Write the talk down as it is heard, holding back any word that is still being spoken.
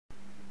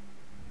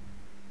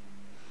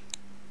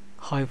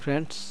Hi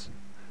friends,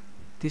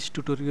 this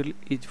tutorial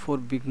is for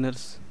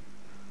beginners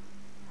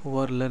who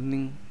are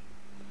learning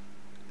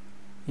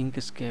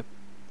Inkscape.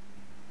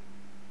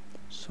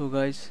 So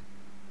guys,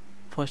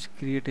 first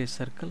create a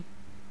circle,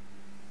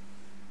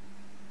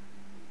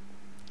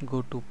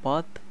 go to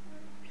path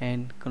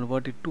and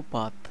convert it to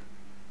path.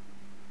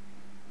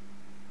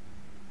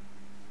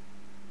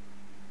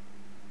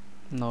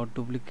 Now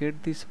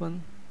duplicate this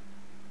one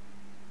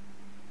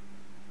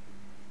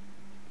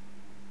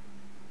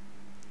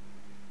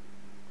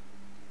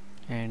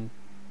and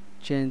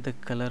change the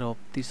color of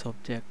this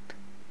object.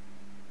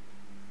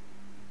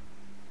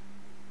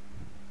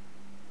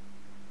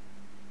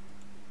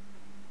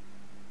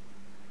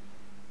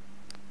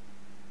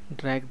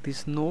 Drag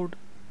this node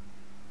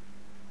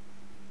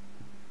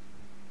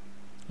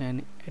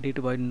and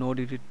edit by node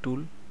edit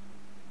tool.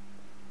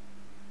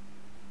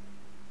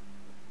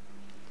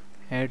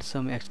 Add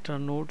some extra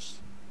nodes.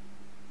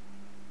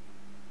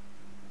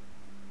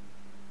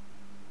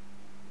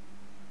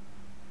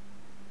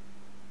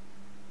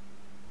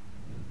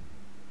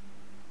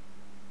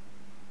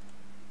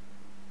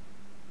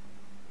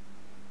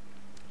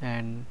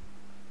 And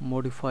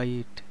modify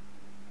it.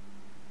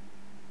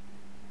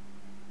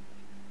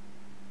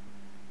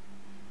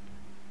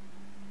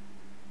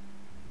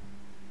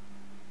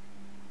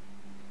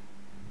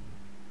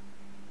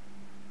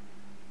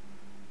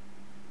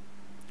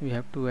 We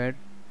have to add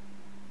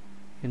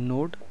a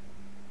node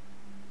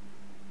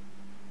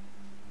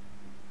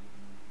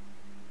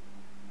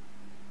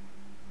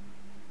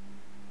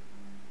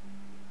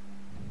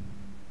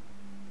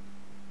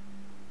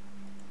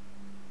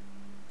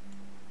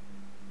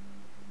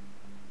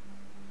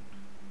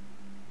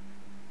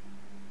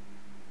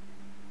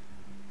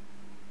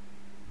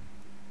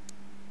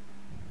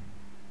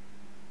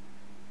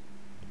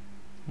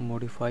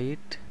modify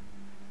it.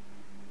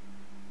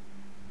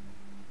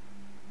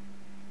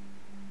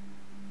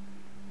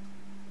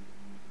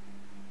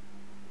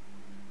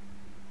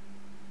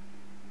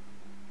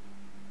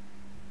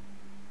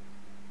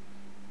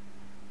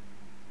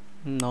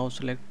 Now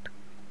select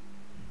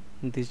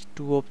these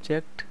two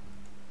objects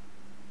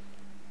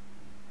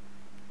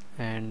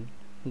and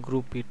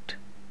group it.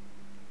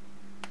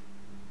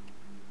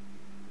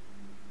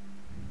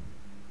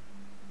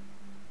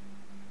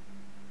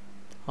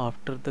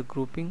 After the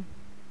grouping,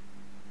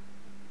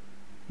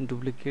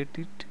 duplicate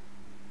it.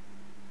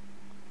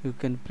 You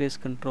can press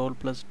Ctrl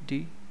plus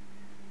D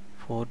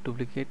for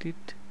duplicate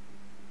it.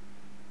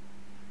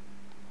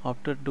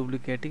 After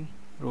duplicating,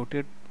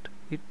 rotate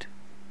it.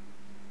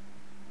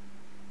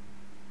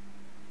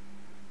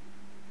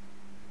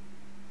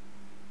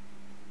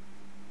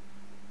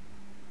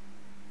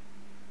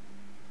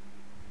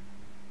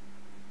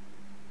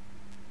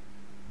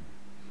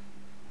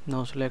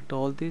 Now select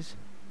all these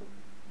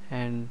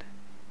and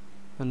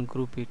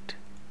ungroup it.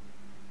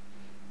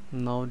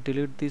 Now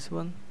delete this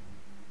one,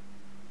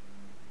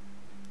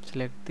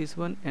 select this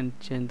one and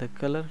change the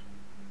color.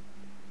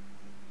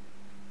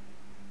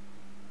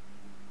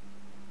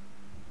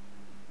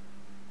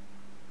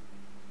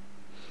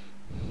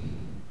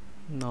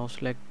 Now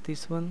select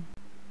this one,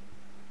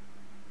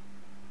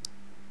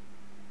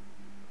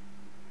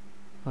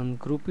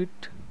 ungroup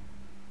it.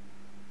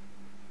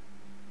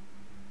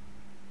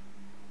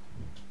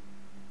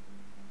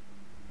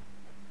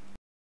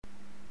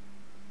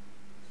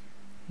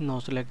 Now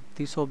select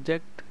this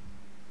object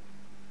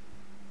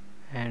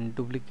and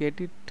duplicate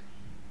it.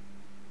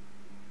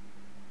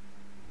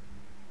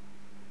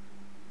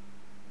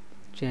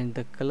 Change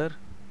the color.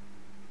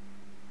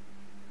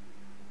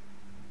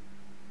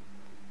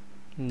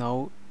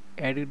 Now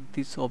edit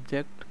this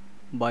object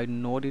by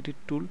node edit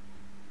tool.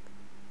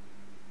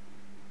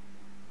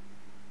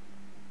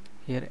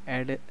 Here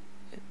add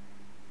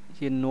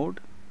a node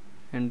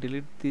and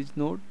delete these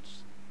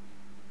nodes.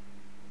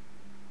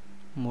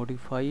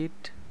 Modify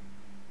it.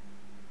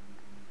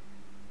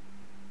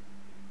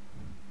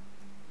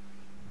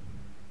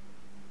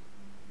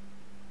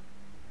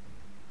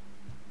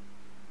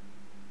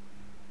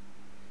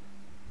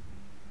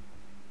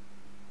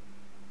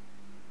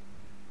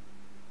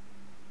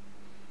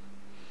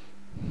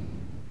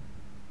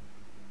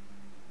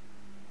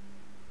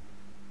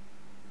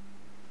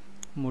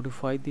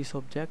 Modify this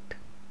object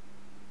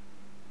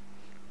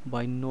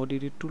by node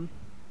edit tool.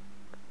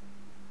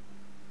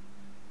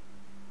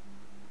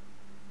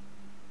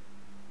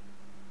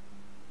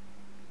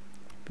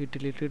 We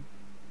deleted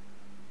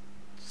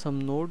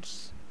some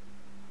nodes.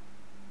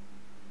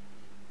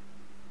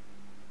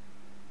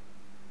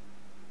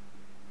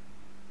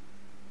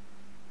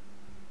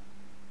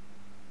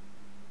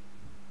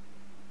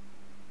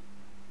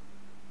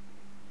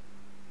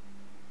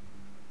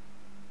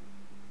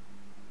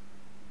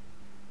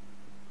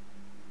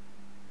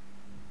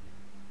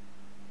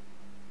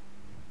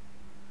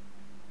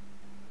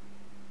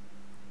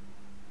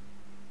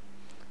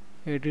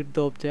 Edit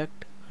the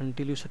object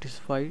until you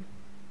satisfy.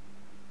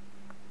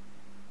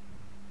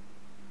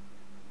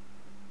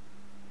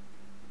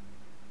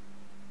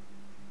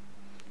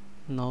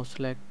 Now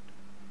select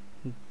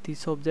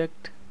this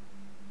object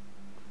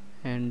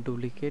and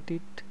duplicate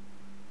it.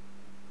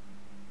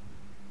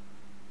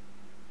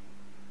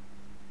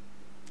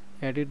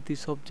 edit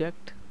this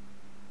object.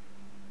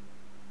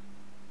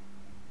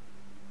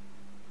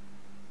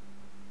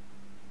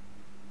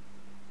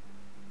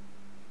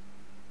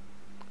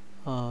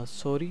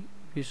 Sorry,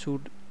 we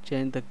should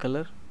change the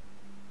color.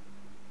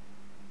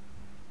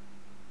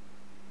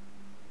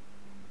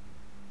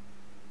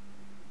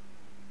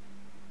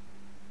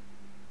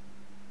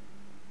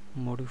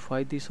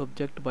 Modify this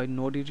object by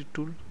node edit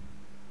tool.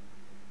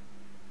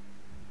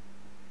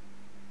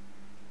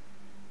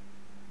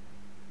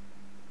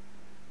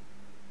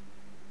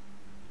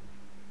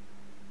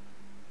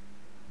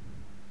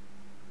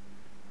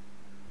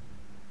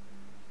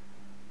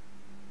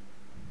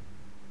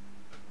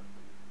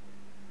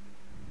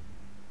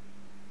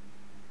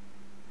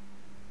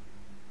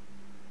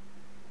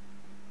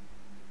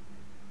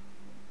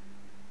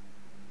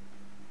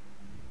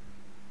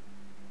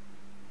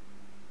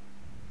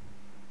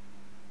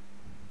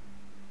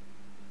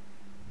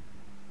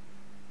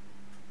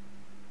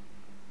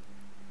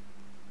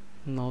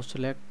 Now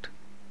select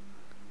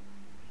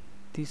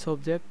this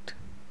object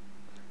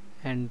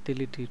and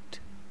delete it.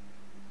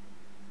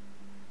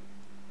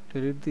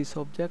 Delete this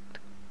object.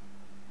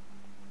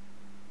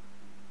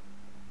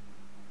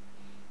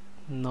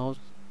 Now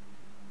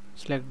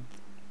select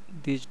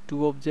these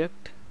two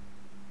objects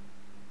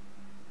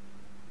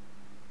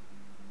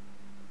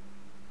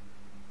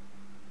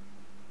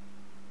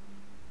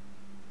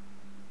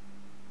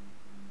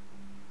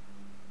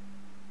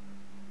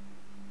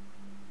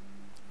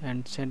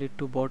and send it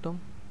to bottom.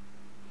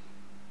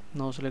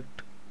 Now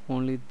select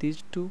only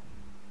these two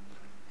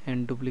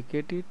and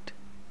duplicate it.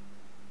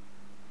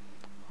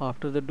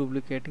 After the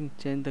duplicating,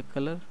 change the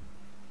color.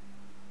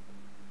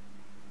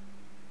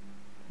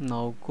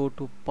 Now go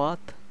to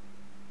path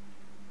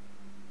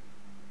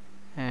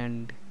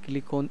and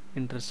click on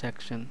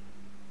intersection.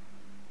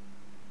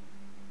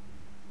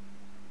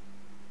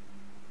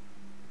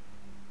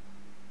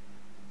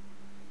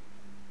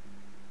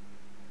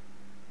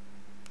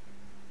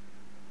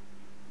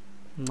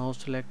 Now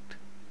select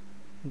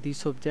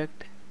this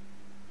object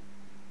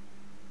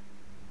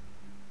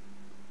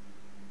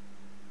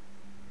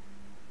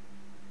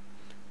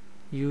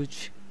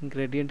use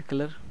gradient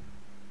color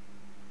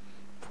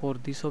for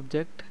this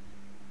object,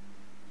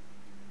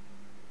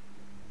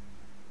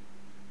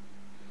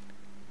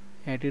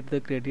 edit the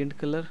gradient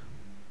color,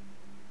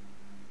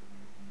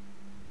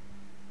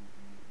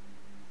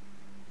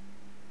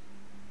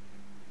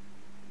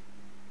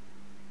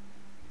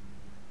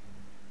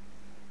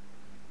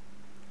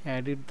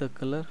 edit the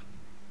color.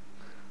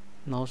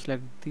 Now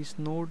select this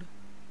node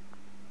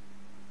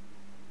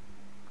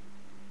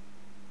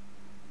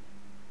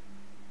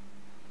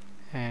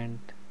and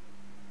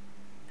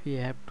we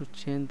have to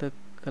change the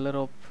color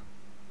of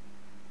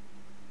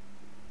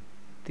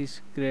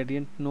this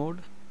gradient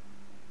node.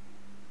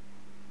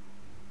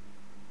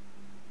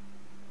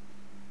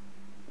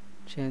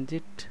 Change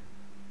it.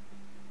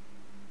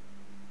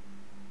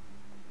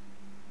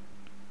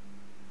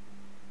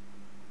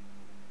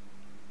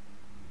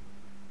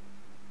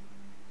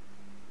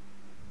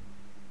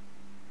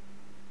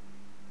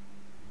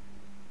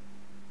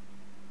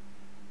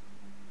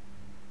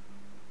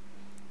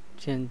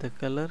 Change the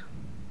color.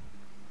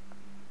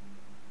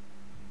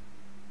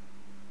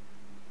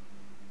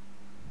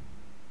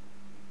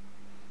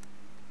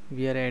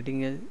 We are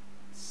adding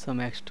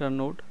some extra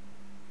node.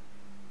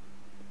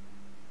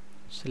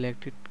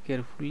 Select it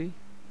carefully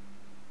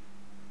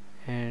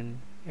and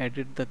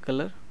edit the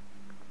color.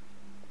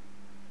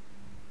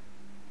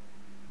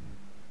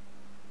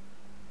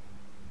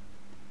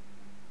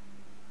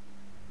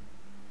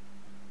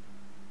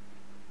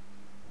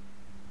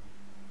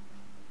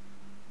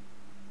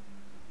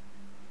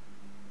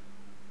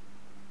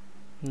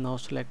 Now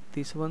select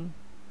this one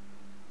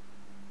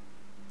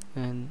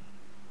and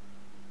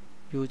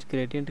use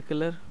gradient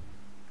color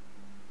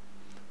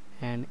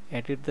and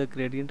edit the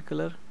gradient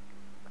color.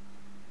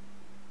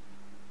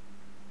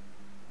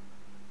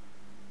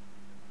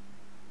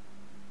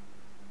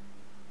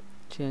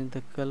 Change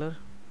the color,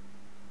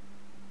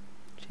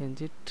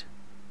 change it.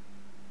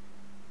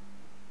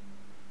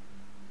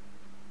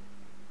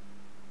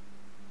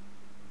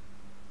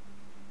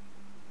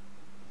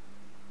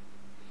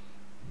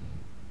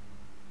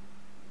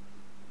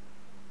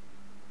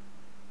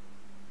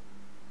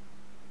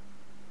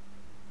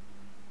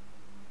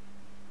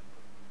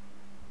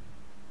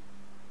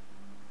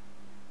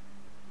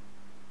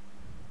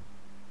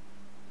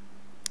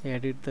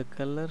 Edit the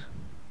color.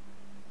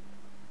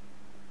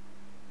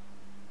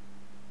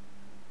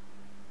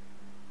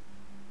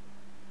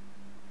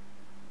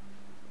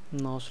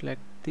 Now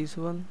select this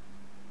one,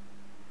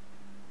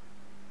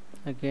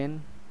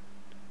 again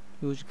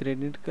use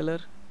gradient color,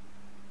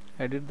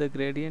 edit the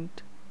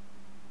gradient,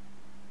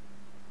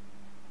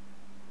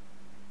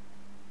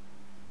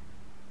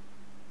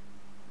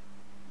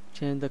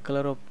 change the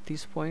color of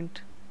this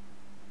point.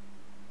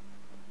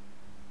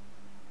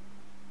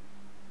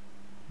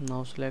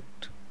 Now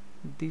select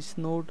this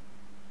node,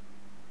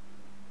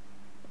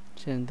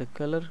 change the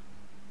color,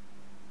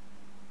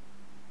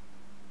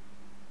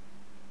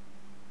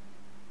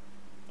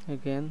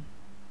 again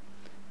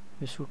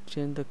we should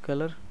change the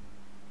color.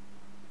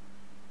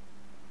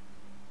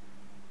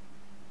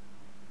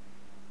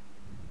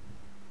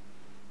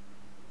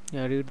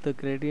 Edit the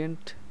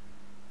gradient.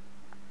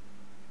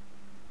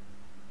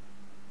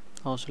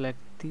 Now select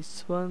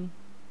this one,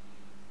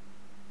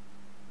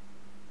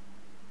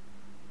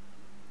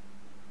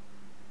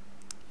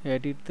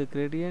 edit the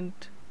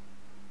gradient,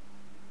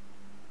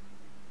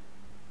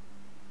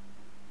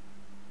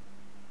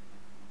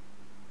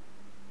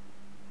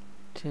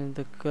 change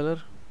the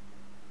color,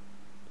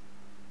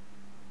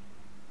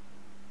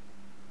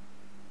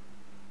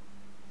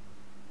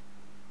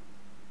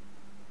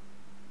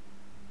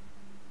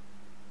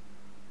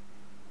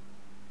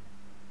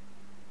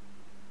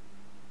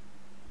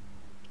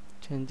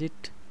 change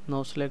it.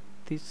 Now select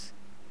this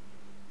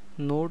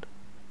node,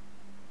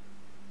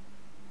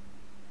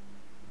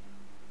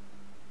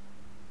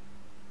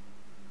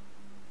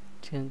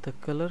 change the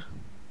color,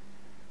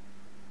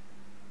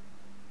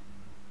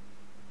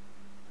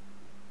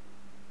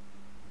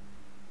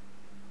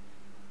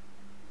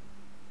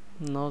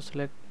 now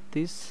select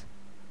this,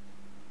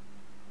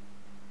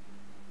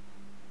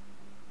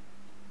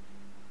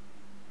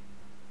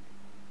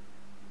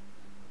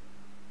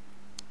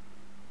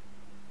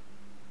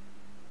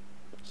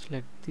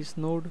 select this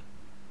node,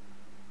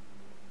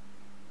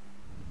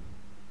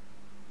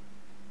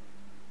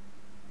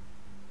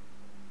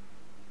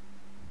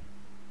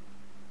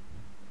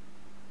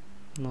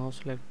 now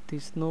select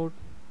this node,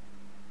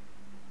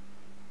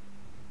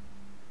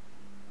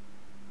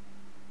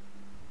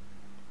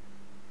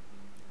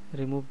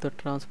 remove the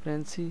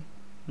transparency.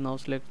 Now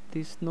select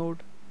this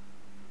node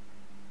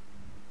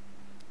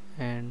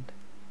and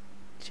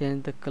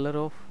change the color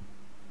of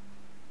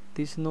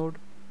this node.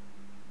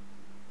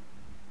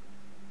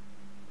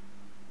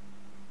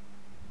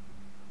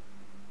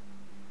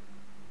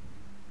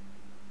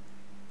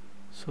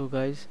 So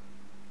guys,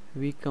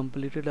 we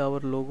completed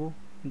our logo.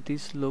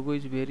 This logo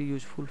is very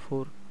useful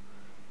for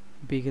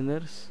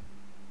beginners.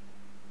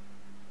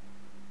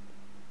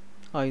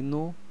 I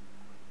know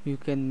you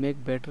can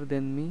make better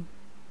than me.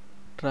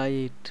 Try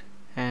it,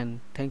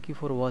 and thank you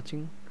for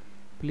watching.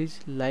 Please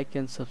like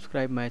and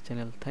subscribe my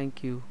channel.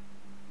 Thank you.